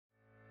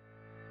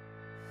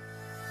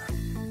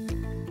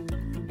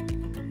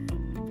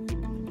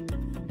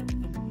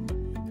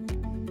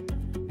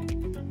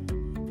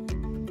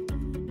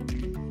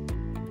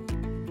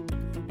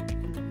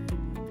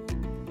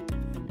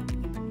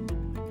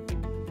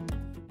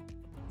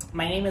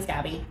My name is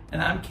Gabby.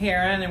 And I'm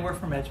Karen, and we're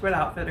from Edgewood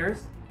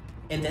Outfitters.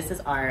 And this is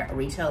our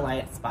Retail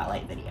Light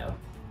Spotlight video.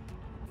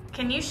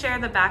 Can you share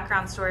the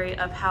background story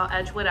of how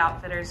Edgewood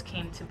Outfitters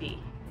came to be?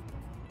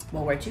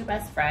 Well, we're two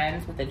best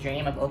friends with a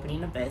dream of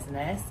opening a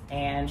business,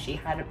 and she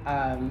had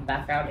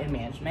background in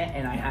management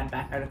and I had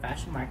background in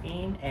fashion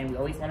marketing, and we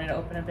always wanted to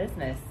open a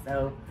business.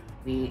 So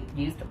we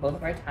used both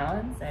of our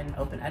talents and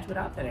opened Edgewood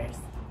Outfitters.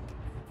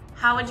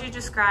 How would you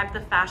describe the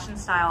fashion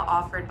style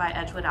offered by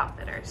Edgewood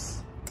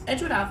Outfitters?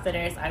 Edgewood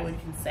Outfitters, I would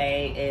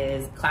say,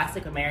 is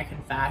classic American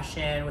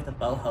fashion with a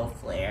boho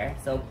flair.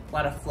 So a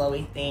lot of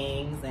flowy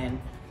things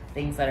and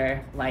things that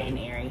are light and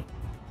airy.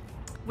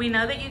 We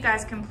know that you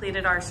guys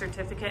completed our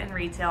Certificate in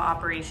Retail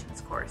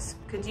Operations course.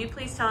 Could you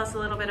please tell us a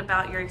little bit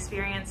about your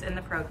experience in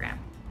the program?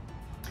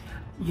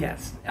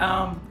 Yes,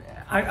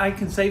 I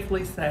can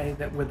safely say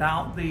that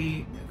without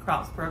the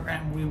CROPS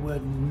program, we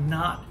would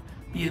not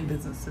be in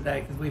business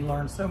today because we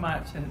learned so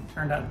much and it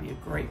turned out to be a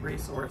great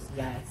resource.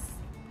 Yes.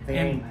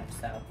 Very much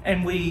so.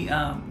 And we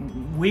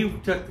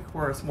took the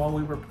course while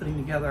we were putting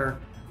together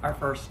our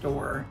first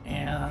store,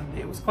 and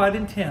it was quite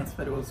intense,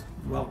 but it was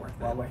well worth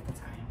it. Well worth the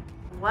time.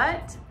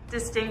 What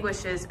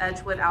distinguishes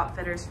Edgewood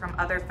Outfitters from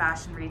other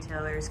fashion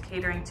retailers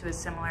catering to a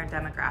similar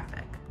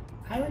demographic?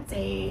 I would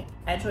say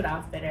Edgewood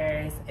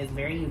Outfitters is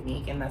very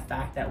unique in the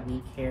fact that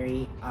we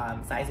carry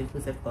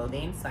size-inclusive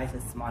clothing,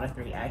 sizes small to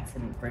 3X,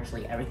 and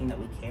virtually everything that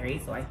we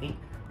carry. So I think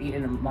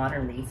in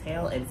modern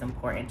retail, it's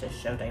important to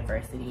show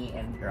diversity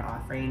in your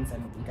offerings,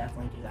 and we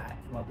definitely do that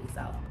in what we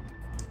sell.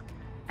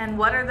 And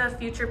what are the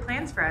future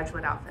plans for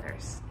Edgewood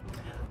Outfitters?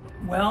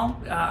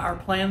 Well, our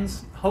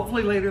plans,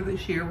 hopefully later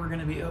this year, we're going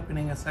to be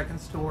opening a second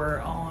store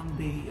on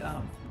the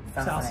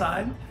south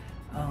side.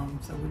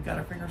 So we've got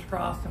our fingers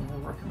crossed, and we're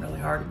working really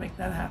hard to make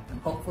that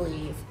happen.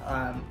 Hopefully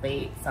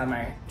late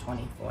summer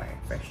 24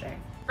 for sure.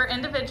 For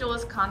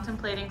individuals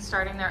contemplating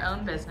starting their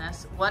own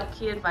business, what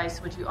key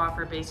advice would you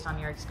offer based on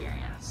your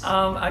experience?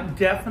 I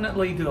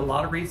definitely do a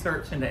lot of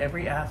research into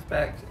every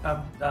aspect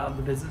of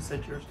the business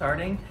that you're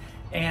starting,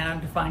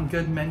 and to find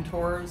good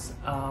mentors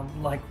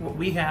like what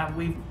we have.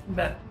 We've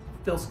met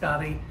Phil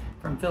Scotty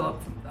from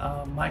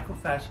Michael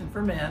Fashion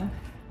for Men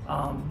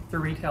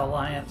through Retail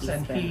Alliance.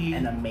 He's been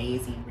an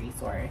amazing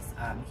resource.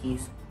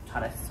 He's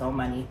taught us so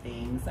many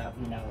things that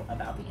we know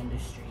about the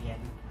industry,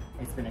 and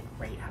it's been a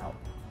great help.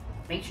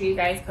 Make sure you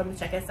guys come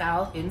check us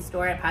out in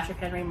store at Patrick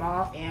Henry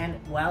Mall, and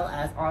well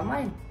as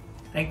online.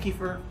 Thank you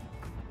for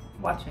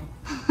watching.